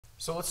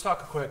So let's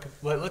talk a quick.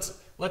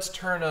 Let's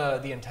turn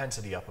the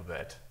intensity up a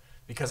bit,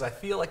 because I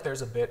feel like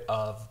there's a bit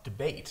of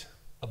debate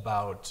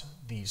about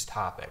these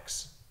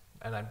topics,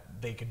 and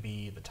they could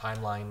be the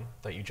timeline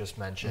that you just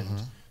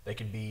mentioned. They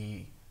could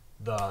be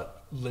the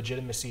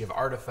legitimacy of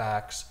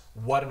artifacts,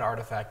 what an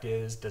artifact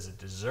is, does it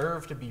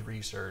deserve to be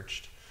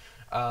researched,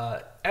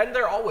 and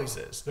there always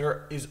is.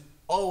 There is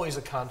always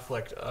a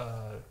conflict,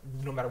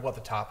 no matter what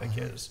the topic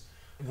is.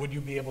 Would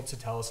you be able to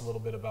tell us a little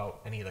bit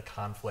about any of the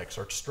conflicts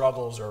or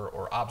struggles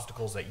or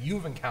obstacles that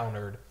you've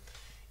encountered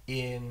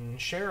in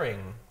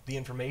sharing the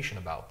information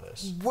about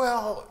this?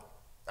 Well,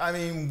 I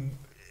mean,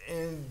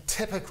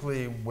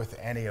 typically with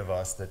any of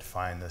us that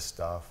find this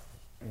stuff,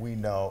 we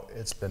know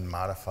it's been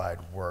modified,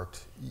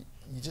 worked.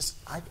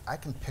 I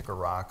can pick a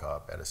rock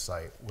up at a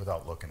site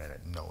without looking at it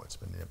and know it's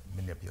been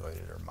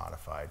manipulated or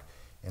modified.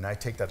 And I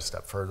take that a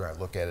step further. I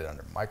look at it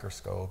under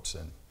microscopes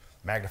and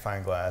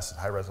magnifying glass and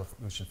high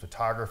resolution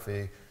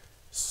photography,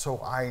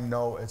 so I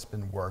know it's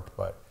been worked.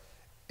 But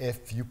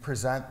if you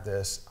present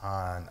this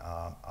on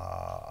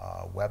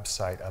a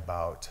website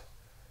about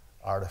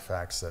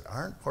artifacts that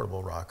aren't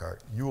portable rock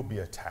art, you will be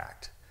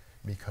attacked,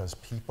 because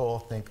people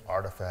think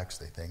artifacts,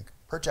 they think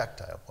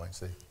projectile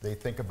points, they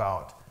think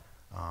about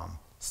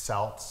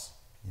celts,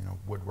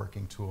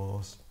 woodworking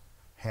tools,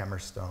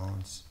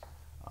 hammerstones,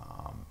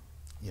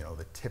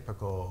 the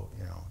typical,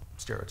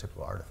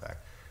 stereotypical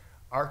artifact.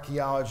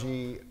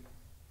 Archaeology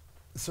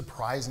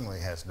surprisingly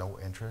has no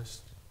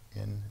interest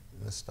in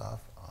this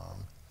stuff,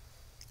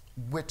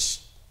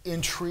 which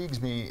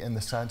intrigues me in the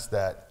sense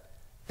that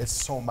it's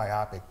so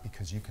myopic,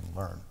 because you can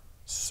learn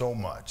so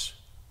much.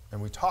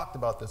 And we talked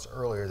about this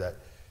earlier, that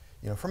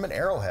from an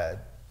arrowhead,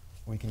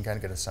 we can kind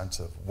of get a sense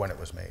of when it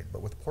was made.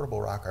 But with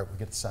portable rock art, we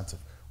get a sense of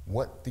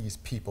what these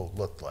people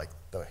looked like,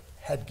 the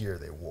headgear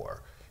they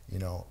wore,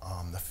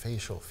 the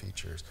facial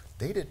features.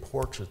 They did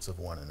portraits of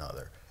one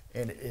another.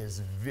 And it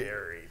is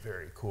very,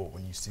 very cool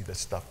when you see this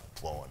stuff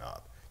blowing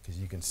up, because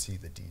you can see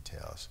the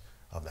details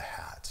of the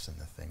hats and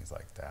the things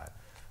like that.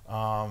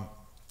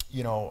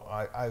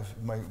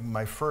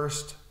 My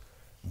first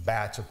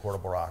batch of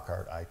portable rock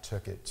art, I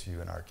took it to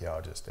an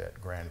archaeologist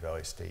at Grand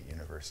Valley State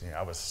University. And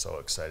I was so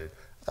excited.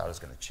 I thought it was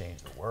going to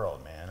change the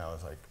world, man. I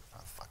was like,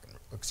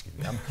 excuse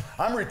me,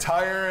 I'm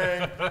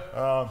retiring.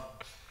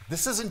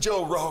 This isn't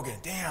Joe Rogan,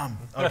 damn.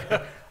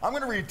 Okay. I'm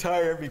going to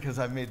retire because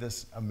I've made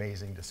this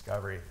amazing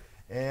discovery.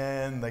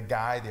 And the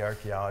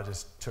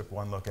archaeologist, took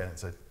one look at it and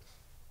said,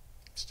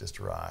 it's just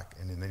a rock.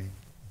 And then he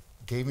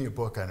gave me a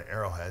book on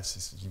arrowheads. He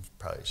said, you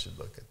probably should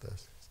look at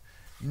this.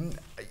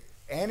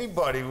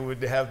 Anybody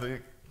would have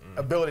the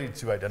ability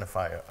to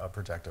identify a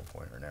projectile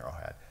point or an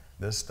arrowhead.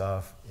 This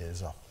stuff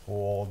is a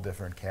whole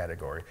different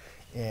category.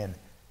 And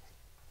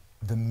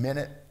the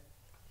minute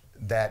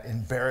that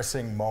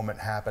embarrassing moment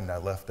happened, I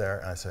left there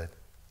and I said,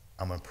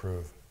 I'm going to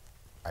prove,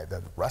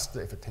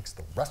 if it takes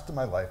the rest of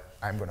my life,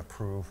 I'm going to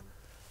prove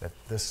that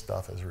this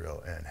stuff is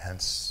real, and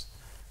hence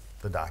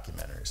the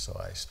documentary. So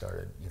I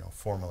started,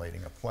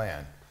 formulating a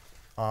plan.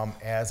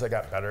 As I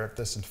got better at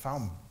this and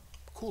found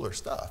cooler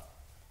stuff,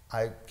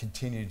 I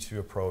continued to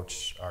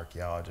approach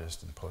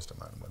archaeologists and post them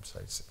on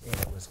websites, and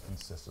it was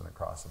consistent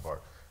across the board.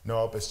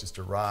 Nope, it's just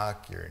a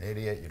rock, you're an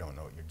idiot, you don't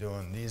know what you're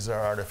doing. These are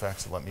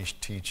artifacts, let me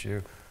teach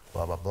you,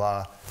 blah, blah,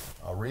 blah.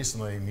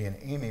 Recently, me and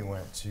Amy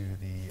went to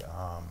the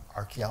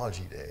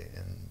archaeology day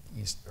in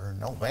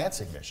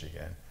Lansing,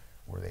 Michigan,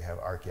 where they have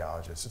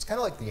archaeologists. It's kind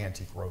of like the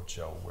Antique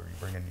Roadshow, where you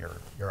bring in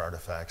your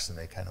artifacts and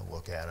they kind of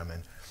look at them.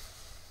 And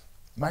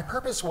my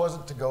purpose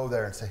wasn't to go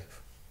there and say,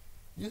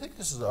 you think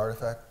this is an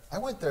artifact? I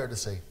went there to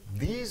say,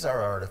 these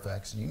are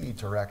artifacts, you need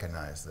to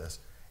recognize this.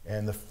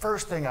 And the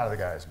first thing out of the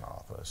guy's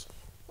mouth was,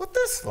 what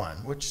this one?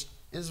 Which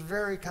is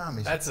very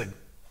common.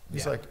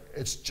 He's like,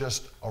 it's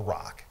just a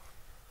rock.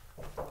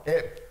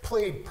 It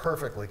played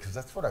perfectly, because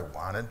that's what I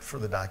wanted for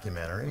the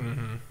documentary,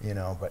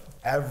 but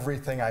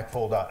everything I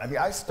pulled out,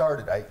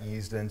 I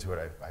eased into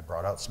it. I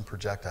brought out some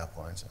projectile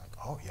points, and I'm like,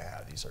 oh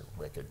yeah, these are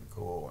wicked and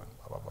cool, and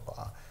blah, blah, blah,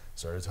 blah.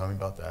 Started telling me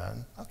about that,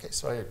 and okay,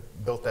 so I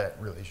built that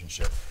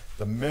relationship.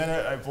 The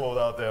minute I pulled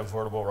out that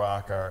portable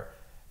rock art,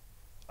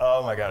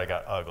 oh my God, it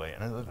got ugly.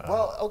 And I was like,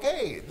 well,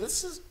 okay,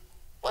 this is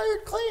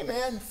fired clay,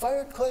 man,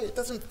 fired clay. It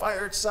doesn't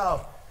fire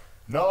itself.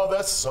 No,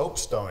 that's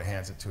soapstone. He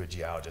hands it to a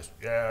geologist.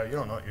 Yeah, you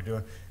don't know what you're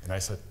doing. And I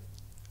said,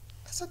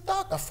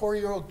 Doc, a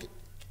four-year-old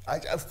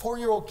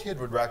kid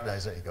would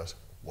recognize it. He goes,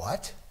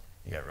 what?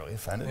 He got really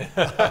offended.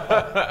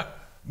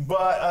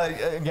 But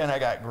again, I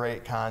got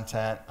great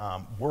content.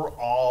 We're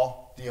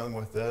all dealing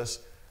with this.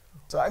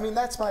 So,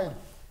 that's my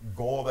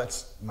goal.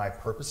 That's my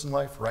purpose in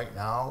life right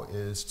now,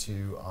 is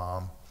to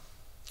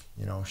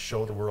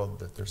show the world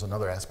that there's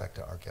another aspect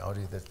to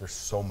archaeology, that there's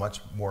so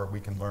much more we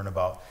can learn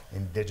about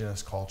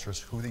indigenous cultures,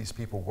 who these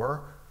people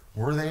were.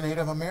 Were they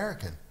Native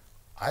American?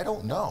 I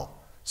don't know.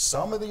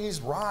 Some of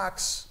these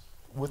rocks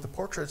with the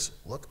portraits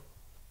look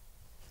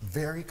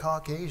very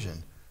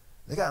Caucasian.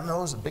 They got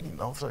nose, big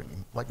nose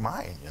like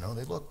mine,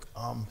 they look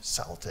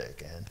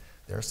Celtic, and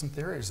there are some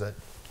theories that,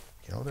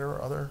 there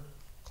are other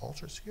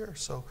cultures here.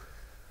 So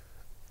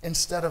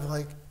instead of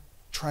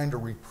trying to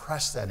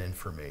repress that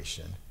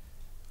information.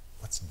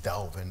 Let's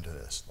delve into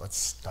this. Let's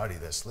study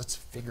this. Let's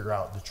figure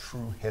out the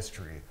true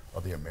history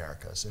of the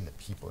Americas and the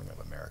peopling of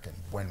America and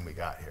when we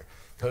got here.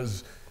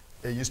 Because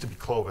it used to be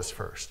Clovis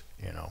first,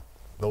 you know.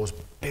 Those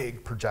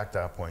big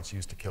projectile points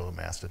used to kill the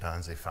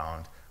mastodons. They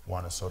found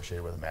one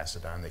associated with a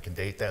mastodon. They can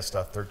date that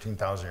stuff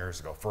 13,000 years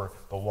ago. For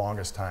the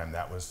longest time,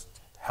 that was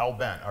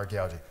hell-bent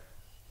archaeology.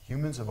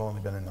 Humans have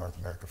only been in North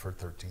America for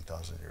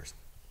 13,000 years.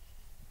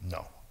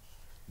 No.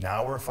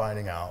 Now we're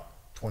finding out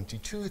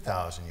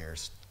 22,000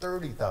 years,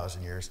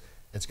 30,000 years.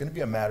 It's going to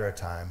be a matter of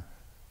time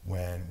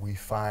when we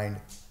find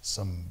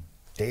some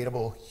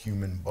datable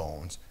human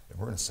bones, and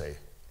we're going to say,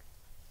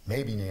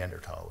 maybe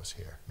Neanderthal was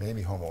here,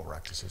 maybe Homo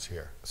erectus is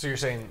here. So you're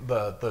saying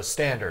the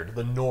standard,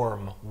 the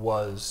norm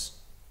was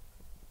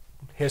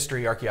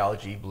history,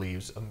 archaeology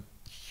believes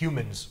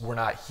humans were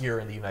not here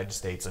in the United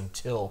States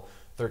until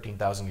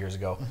 13,000 years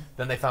ago. Mm-hmm.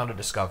 Then they found a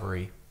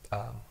discovery.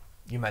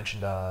 You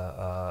mentioned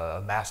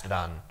a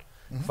mastodon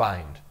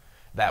find.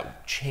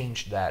 That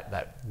changed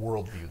that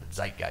worldview, the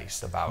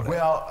zeitgeist about it.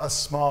 Well, a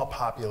small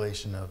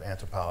population of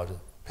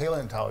anthropologists,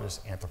 paleontologists,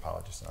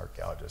 anthropologists, and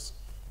archaeologists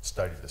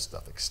studied this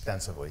stuff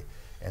extensively,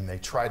 and they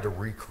tried to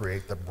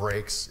recreate the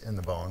breaks in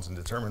the bones and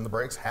determine the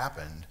breaks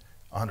happened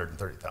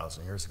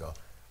 130,000 years ago.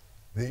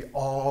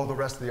 All the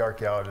rest of the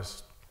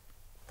archaeologists,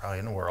 probably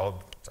in the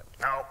world, said,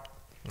 no,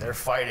 they're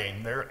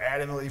fighting, they're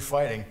adamantly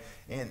fighting.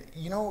 And,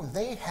 you know,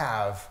 they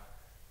have,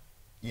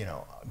 you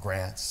know,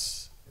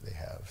 grants, they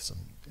have some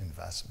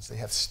investments, they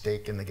have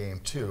stake in the game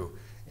too,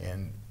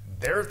 and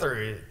their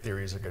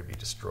theories are going to be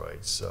destroyed,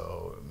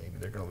 so maybe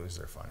they're going to lose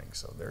their funding.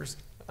 So there's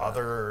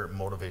other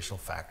motivational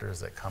factors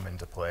that come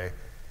into play,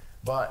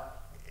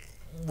 but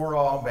we're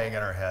all banging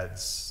our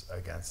heads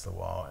against the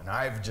wall, and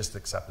I've just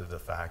accepted the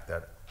fact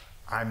that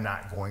I'm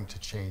not going to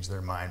change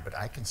their mind, but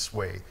I can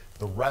sway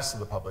the rest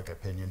of the public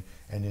opinion,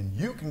 and then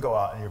you can go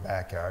out in your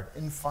backyard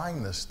and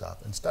find this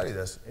stuff and study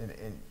this,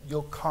 and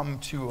you'll come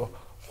to a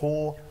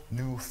whole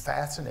new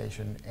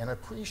fascination and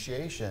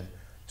appreciation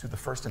to the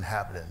first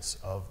inhabitants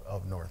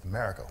of North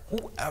America,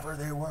 whoever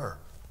they were.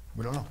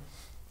 We don't know.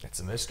 It's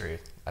a mystery.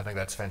 I think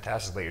that's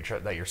fantastic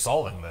that you're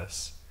solving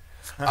this.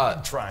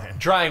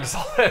 Trying to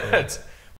solve it.